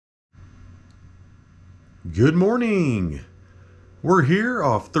Good morning! We're here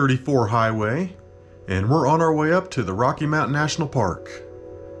off 34 Highway, and we're on our way up to the Rocky Mountain National Park.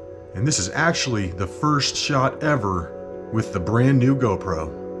 And this is actually the first shot ever with the brand new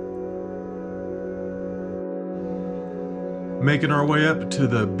GoPro. Making our way up to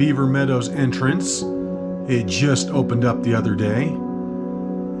the Beaver Meadows entrance. It just opened up the other day,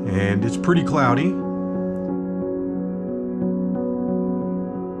 and it's pretty cloudy.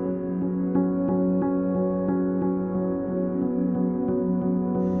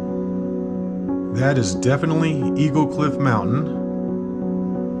 That is definitely Eagle Cliff Mountain,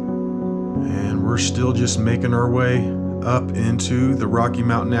 and we're still just making our way up into the Rocky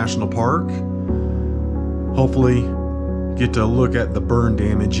Mountain National Park. Hopefully get to look at the burn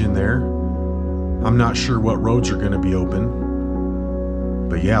damage in there. I'm not sure what roads are going to be open,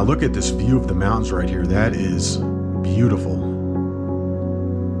 but yeah, look at this view of the mountains right here. That is beautiful.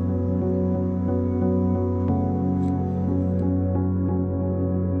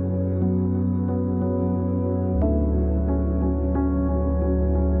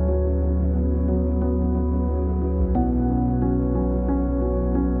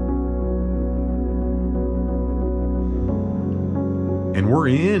 And we're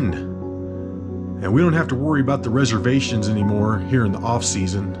in, and we don't have to worry about the reservations anymore here in the off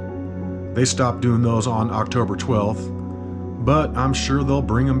season. They stopped doing those on October 12th, but I'm sure they'll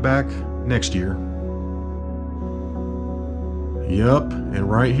bring them back next year. Yup, and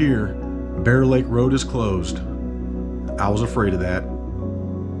right here, Bear Lake Road is closed. I was afraid of that.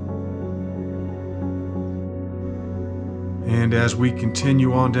 And as we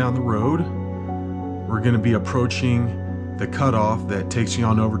continue on down the road, we're going to be approaching the cutoff that takes you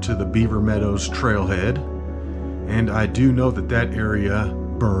on over to the Beaver Meadows trailhead, and I do know that that area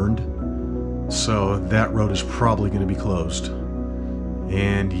burned, so that road is probably going to be closed.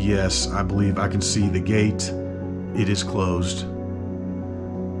 And yes, I believe I can see the gate. It is closed.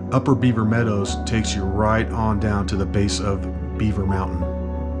 Upper Beaver Meadows takes you right on down to the base of Beaver Mountain.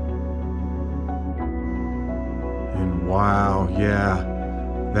 And wow,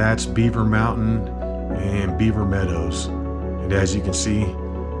 yeah, that's Beaver Mountain and Beaver Meadows. And as you can see,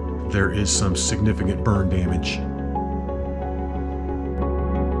 there is some significant burn damage.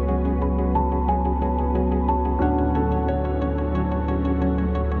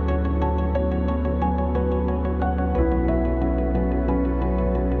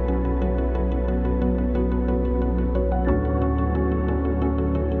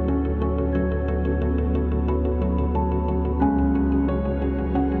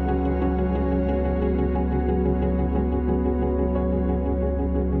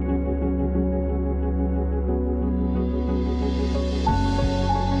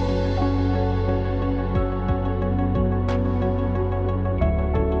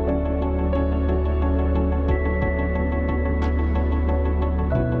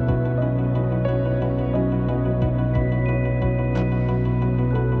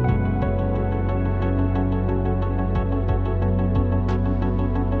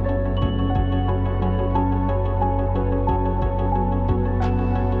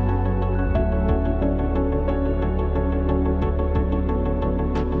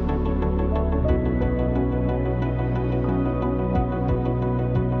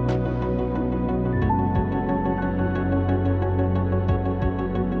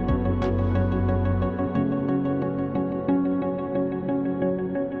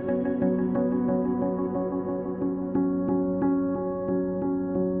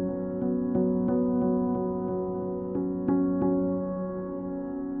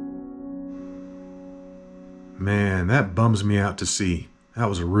 Man, that bums me out to see. That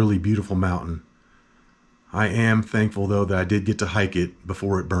was a really beautiful mountain. I am thankful though that I did get to hike it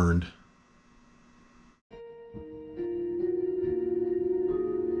before it burned.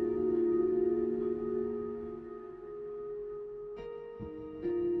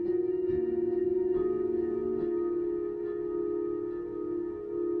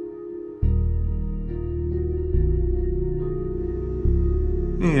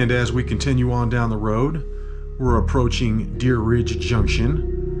 And as we continue on down the road, we're approaching Deer Ridge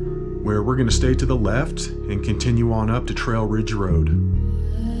Junction, where we're going to stay to the left and continue on up to Trail Ridge Road.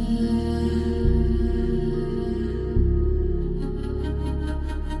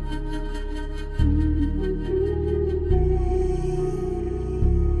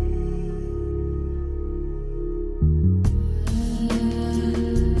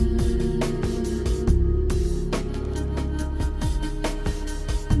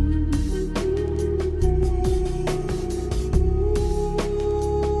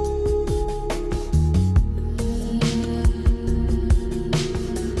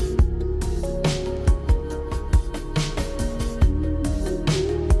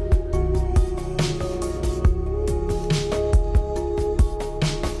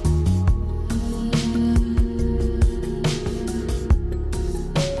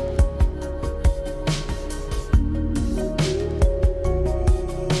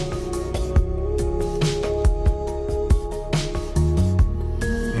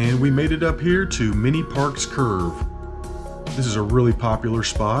 headed up here to Mini Parks Curve. This is a really popular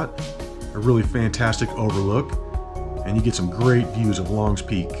spot, a really fantastic overlook, and you get some great views of Long's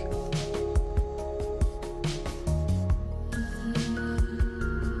Peak.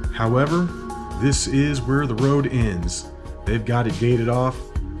 However, this is where the road ends. They've got it gated off.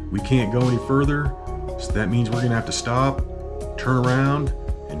 We can't go any further, so that means we're gonna have to stop, turn around,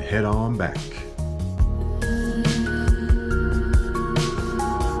 and head on back.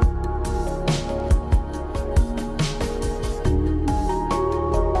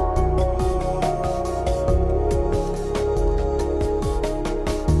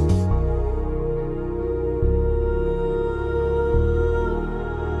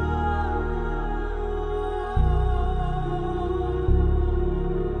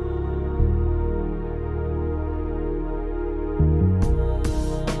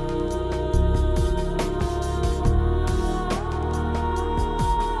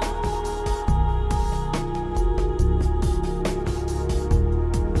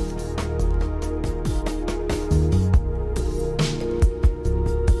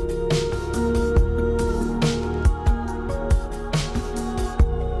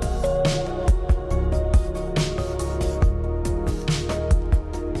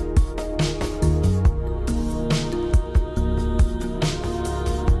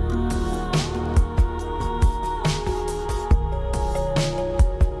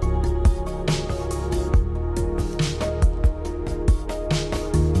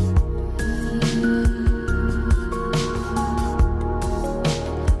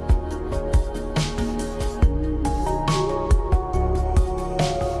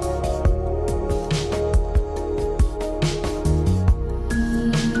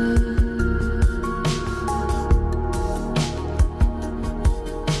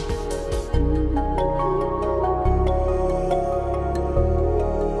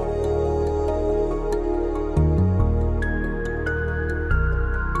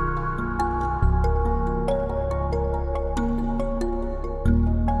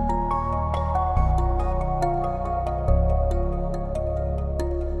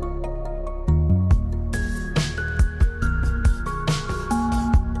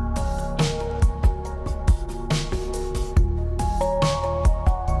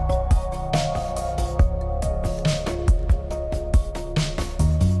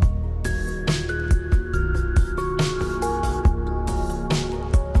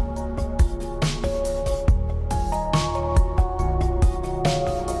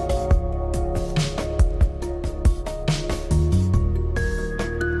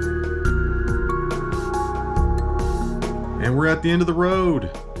 And we're at the end of the road.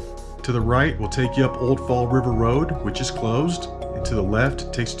 To the right will take you up Old Fall River Road, which is closed, and to the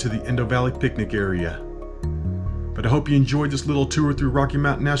left takes you to the Endo Valley picnic area. But I hope you enjoyed this little tour through Rocky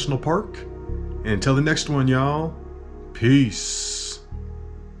Mountain National Park. And until the next one, y'all, peace.